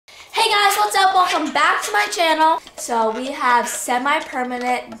guys, what's up? Welcome back to my channel. So we have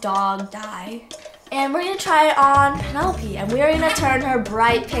semi-permanent dog dye. And we're gonna try it on Penelope. And we're gonna turn her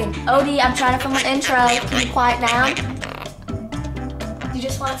bright pink. Odie, I'm trying to film an intro. Can you quiet down? You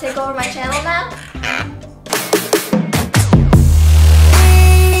just wanna take over my channel now?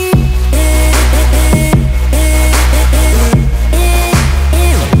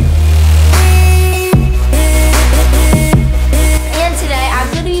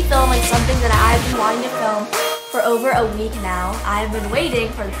 Filming something that I've been wanting to film for over a week now. I've been waiting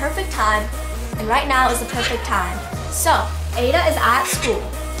for the perfect time, and right now is the perfect time. So, Aydah is at school,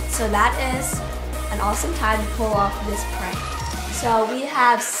 so that is an awesome time to pull off this prank. So we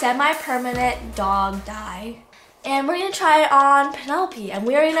have semi-permanent dog dye, and we're gonna try it on Penelope, and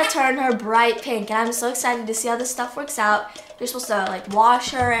we're gonna turn her bright pink, and I'm so excited to see how this stuff works out. You're supposed to like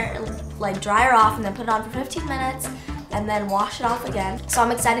wash her, like dry her off, and then put it on for 15 minutes, and then wash it off again. So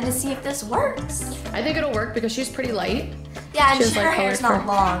I'm excited to see if this works. I think it'll work because she's pretty light. Yeah, and her hair's not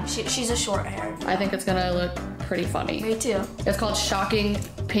long. She's a short hair. I think it's gonna look pretty funny. Me too. It's called Shocking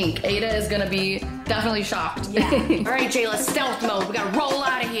Pink. Aydah is gonna be definitely shocked. Yeah. All right, Jayla, stealth mode. We gotta roll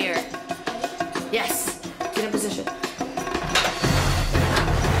out of here. Yes, get in position. Go,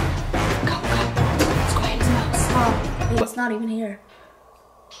 let's go ahead and mouse. Oh, it's not even here.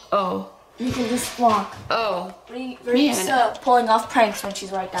 Oh. You can just walk. Oh. We're used to pulling off pranks when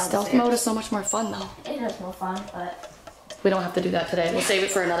she's right down Stealth mode is so much more fun though. It is more fun, but we don't have to do that today. We'll save it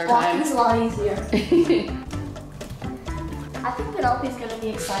for another time. Walking's a lot easier. I think Penelope's gonna be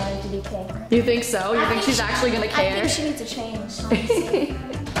excited to be pink. You think so? You think she's actually gonna care? I think she needs a change, honestly.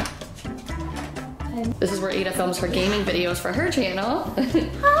 This is where Aydah films her gaming videos for her channel.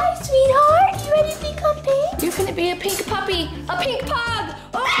 Hi, sweetheart. You ready to become pink? You're gonna be a pink puppy, a pink pug.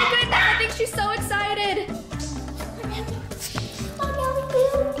 Oh my goodness, I think she's so excited. Come on, Nelly.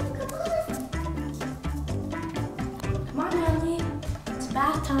 Come on, Nelly. It's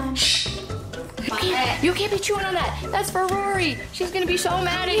bath time. You can't be chewing on that. That's for Rory. She's gonna be so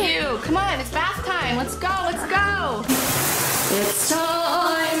mad at you. Come on, it's bath time. Let's go, let's go. It's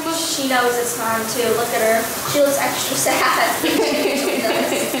time. She knows it's time too. Look at her. She looks extra sad.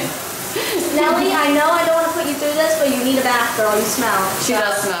 Nelly, I know I don't want to put you through this, but you need a bath, girl. You smell. She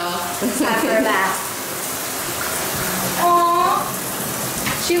does smell. It's time for a bath. Aww.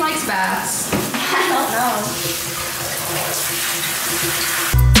 She likes baths. I don't know.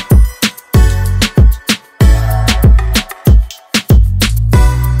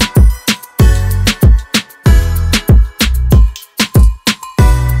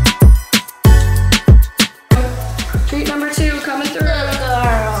 Treat number 2 coming through.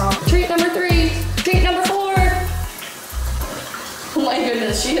 Treat number 3. Treat number 4. Oh my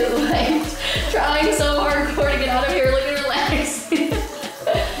goodness, she is like trying so hardcore to get out of here. Look at her legs.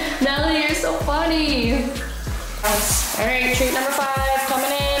 Nelly, you're so funny. Alright, treat number 5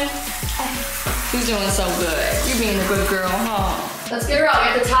 coming in. She's doing so good. You're being a good girl, huh? Let's get her out. We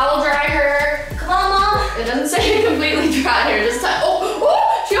have to towel dry her. Come on, Mom. It doesn't say completely dry her. Just oh,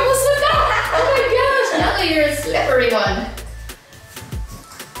 she almost slipped out. Oh my gosh, Nelly, you're a slippery one.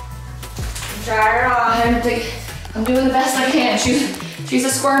 Dry her off. I'm doing the best I can. She's a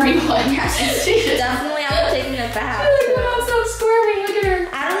squirmy one. She's definitely out taking a bath. I'm so squirmy. Look at her.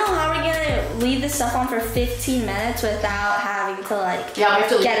 I don't know how we're gonna leave this stuff on for 15 minutes without having to like Yeah, we have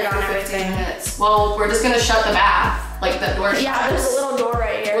to leave get it it on for 15 everything. minutes. Well, we're just gonna shut the bath. Like the door. Yeah, there's a little door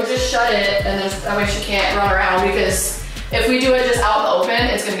right here. We'll just shut it, and that way she can't run around, because if we do it just out in the open,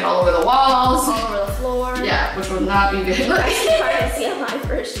 it's gonna get all over the walls. All over the floor. Yeah, which would not be good. I'm trying to see how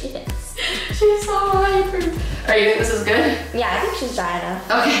hyper she is. She's so hyper. Alright, you think this is good? Yeah, I think she's dry enough.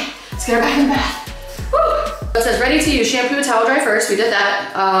 Okay, let's get her back in the bath. Woo. It says ready to use shampoo and towel dry first. We did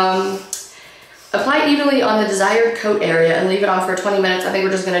that. Apply evenly on the desired coat area and leave it on for 20 minutes. I think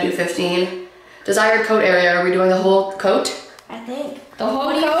we're just gonna do 15. Desired coat area. Are we doing the whole coat? I think. The whole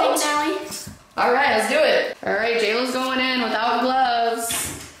What do coat? you think, Nelly? All right, let's do it. All right, Jayla's going in without gloves.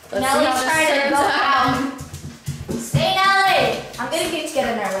 Let's Nelly's see how trying this to go turns out. Stay, Nelly. I'm gonna get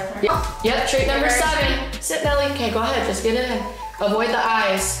in there with her. Yep, treat number 7. Sit, Nelly. Okay, go ahead, just get in. Avoid the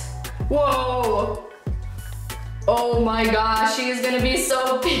eyes. Whoa. Oh my gosh, she is gonna be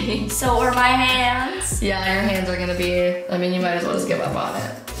so pink. So are my hands. Yeah, your hands are gonna be, I mean, you might as well just give up on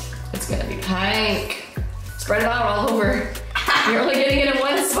it. It's gonna be pink. Spread it out all over. You're only getting it in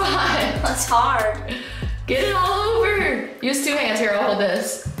one spot. That's hard. Get it all over. Use 2 hands. Here, I'll hold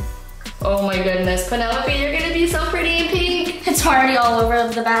this. Oh my goodness. Penelope, you're gonna be so pretty and pink. It's already all over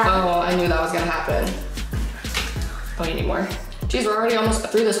the bath. Oh, I knew that was gonna happen. Oh, you need more. Geez, we're already almost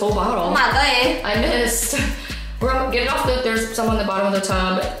through this whole bottle. Oh my god. I missed. Get it off there's some on the bottom of the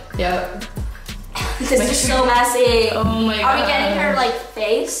tub. Yep. This is so messy. Oh my god. Are we getting her like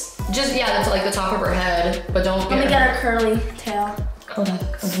face? Just, yeah, that's like the top of her head, but don't Let me get her curly tail. Hold on,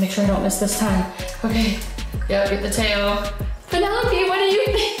 let me make sure I don't miss this time. Okay, yeah, get the tail. Penelope, what do you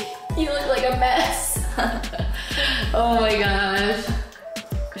think? You look like a mess. Oh my gosh.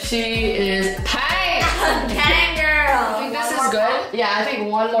 She is pink. Dang girl. I think this is good. Yeah, I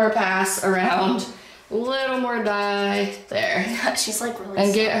think one more pass around. A little more dye there. She's like really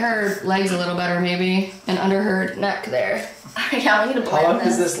And get her legs a little better maybe. And under her neck there. Yeah, we need to blend How long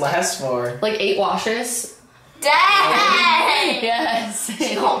does this last for? Like 8 washes. Dang! Yes.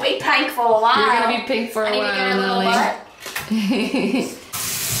 She won't be pink for a while. You're gonna be pink for a I need to get her while, little Lily. butt.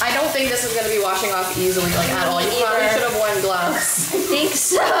 I don't think this is gonna be washing off easily, like at all. You probably should have worn gloves. I think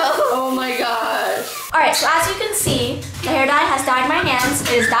so. Oh my gosh. Alright, so as you can see, the hair dye has dyed my hands.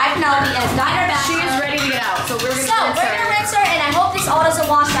 It is dyed Penelope and it's dyed her back. She is ready to get out, so we're gonna rinse her, and I hope this all doesn't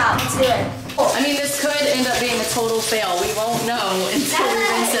wash out. Let's do it. I mean, this could end up being a total fail. We won't know until we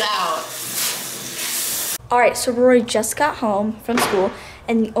rinse it out. Alright, so Rory just got home from school,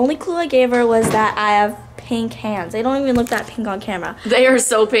 and the only clue I gave her was that I have pink hands. They don't even look that pink on camera. They are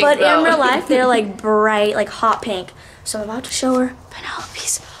so pink, But though. in real life, they're like bright, like hot pink. So I'm about to show her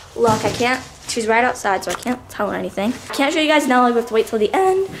Penelope's look. I can't, she's right outside, so I can't tell her anything. I can't show you guys now, like we have to wait till the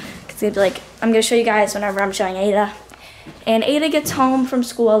end. Because they'd be like, I'm gonna show you guys whenever I'm showing Aydah. And Aydah gets home from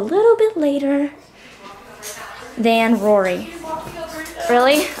school a little bit later than Rory.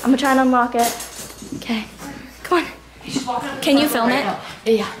 Really? I'm gonna try and unlock it. Okay, come on. Can you film it?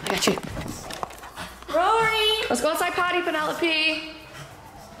 Yeah, I got you. Rory! Let's go outside potty, Penelope.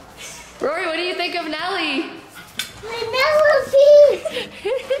 Rory, what do you think of Nellie? Penelope!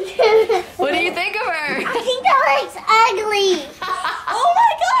 What do you think of her? I think that looks ugly. Oh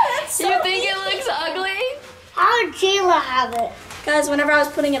my god, that's so You think it looks ugly? How did Jayla have it? Guys, whenever I was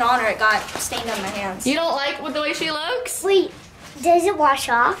putting it on her, it got stained on my hands. You don't like the way she looks? Wait, does it wash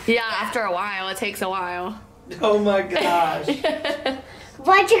off? Yeah, after a while. It takes a while. Oh my gosh.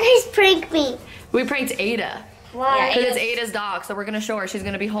 Why'd you guys prank me? We pranked Aydah. Why? Because it's Aydah's dog, so we're gonna show her. She's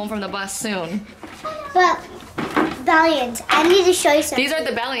gonna be home from the bus soon. But, Valiant, I need to show you something. These are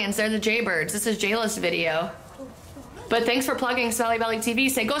the Bellions. They're the Jaybirds. This is Jayla's video. But thanks for plugging SmellyBelly TV.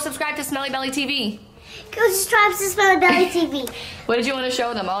 Say, go subscribe to SmellyBelly TV. Go subscribe to SmellyBelly TV. What did you want to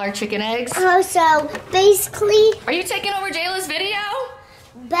show them? All our chicken eggs? So, basically, Are you taking over Jayla's video?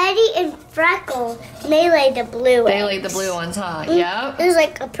 Betty and Freckle, they laid the blue They eggs. laid the blue ones, huh? Yep. There's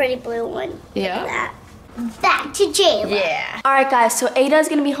like a pretty blue one. Yep. That. Back to Jayla. Yeah. Alright guys, so Aydah's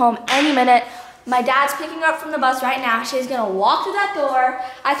gonna be home any minute. My dad's picking her up from the bus right now. She's gonna walk through that door.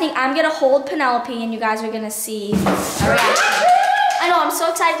 I think I'm gonna hold Penelope and you guys are gonna see a reaction. I know, I'm so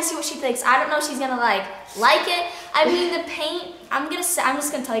excited to see what she thinks. I don't know if she's gonna like it. I mean, the paint, I'm just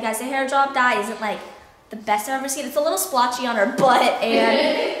gonna tell you guys, the hair drop dye isn't like the best I've ever seen. It's a little splotchy on her butt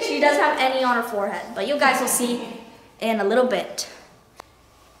and she doesn't have any on her forehead. But you guys will see in a little bit.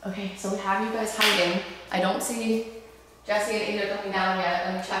 Okay, so we have you guys hiding. I don't see Jesse and Aydah coming down yet.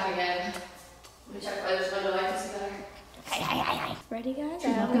 Let me check again. Let me check by this window. I can see better. Hi. Ready guys?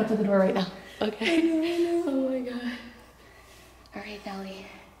 I'm knocking up the door right now. Okay. Oh my god. All right, Nellie.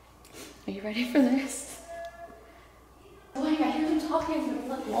 Are you ready for this? Oh my god, I hear him talking,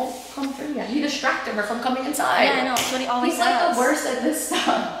 but he won't come through yet. He distracted her from coming inside. Yeah, I know. That's what he always He's does. like the worst at this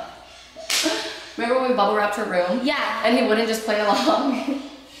stuff. Remember when we bubble wrapped her room? Yeah. And he wouldn't just play along.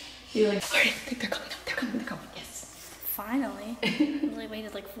 He like, sorry, I think they're coming up. They're coming. Yes. Finally. I really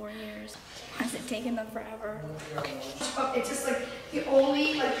waited like 4 years. Why is it taking them forever? Okay. It's just like the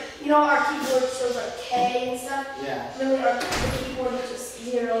only, like, you know, our keyboard shows like K and stuff. Yeah. Really, the keyboard is just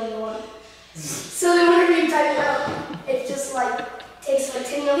 0 and 1. So then whenever you type it out, it just like takes like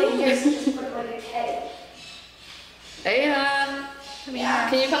 10 million years to just put like a K. Aydah. Yeah.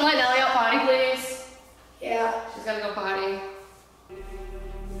 Can you come let Nellie out potty, please? Yeah. She's gonna go potty.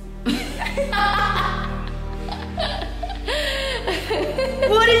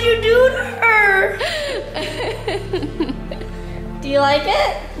 What did you do to her? Do you like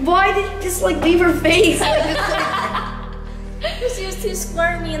it? Why did you just like leave her face? She was too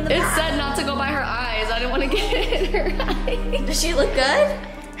squirmy in the It back. said not to go by her eyes. I didn't want to get it in her eyes. Does she look good?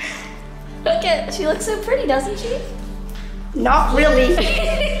 She looks so pretty, doesn't she? Not really.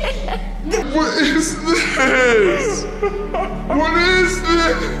 What is this? What is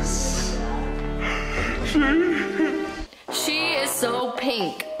this? She is so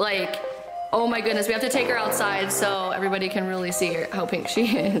pink. Like, Oh my goodness, we have to take her outside so everybody can really see how pink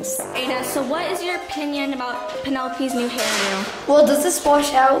she is. Aydah, so what is your opinion about Penelope's new hairdo? Well, does this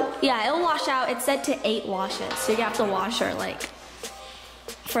wash out? Yeah, it'll wash out. It's set to 8 washes, so you have to wash her like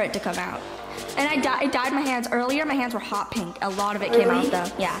for it to come out. And I dyed my hands earlier. My hands were hot pink. A lot of it came out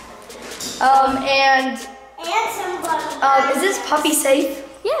though. Yeah. And is this puppy safe?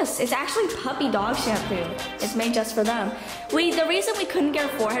 Yes, it's actually puppy dog shampoo. It's made just for them. The reason we couldn't get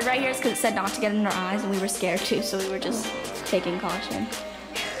her forehead right here is because it said not to get in her eyes, and we were scared too, so we were just taking caution.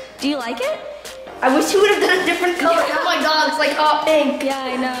 Do you like it? I wish you would have done a different color. Oh my god, it's like hot pink. Yeah,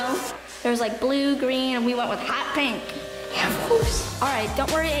 I know. There was like blue, green, and we went with hot pink. Yeah, of course. All right,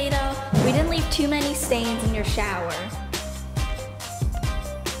 don't worry, Aydah. We didn't leave too many stains in your shower.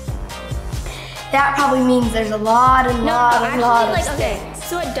 That probably means there's a lot of Actually, stains. okay.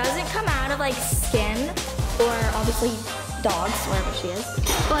 So it doesn't come out of like skin or obviously dogs, wherever she is.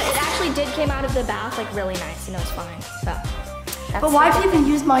 But it actually did came out of the bath like really nice, it's fine. So. But why do you even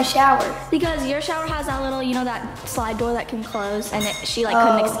use my shower? Because your shower has that little, that slide door that can close, and she like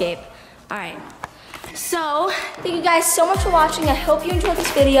couldn't escape. All right. So thank you guys so much for watching. I hope you enjoyed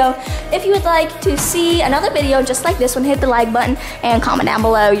this video. If you would like to see another video just like this one, hit the like button and comment down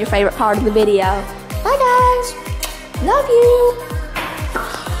below your favorite part of the video. Bye guys. Love you.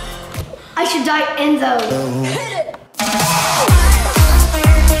 I should dye Enzo. Hit it.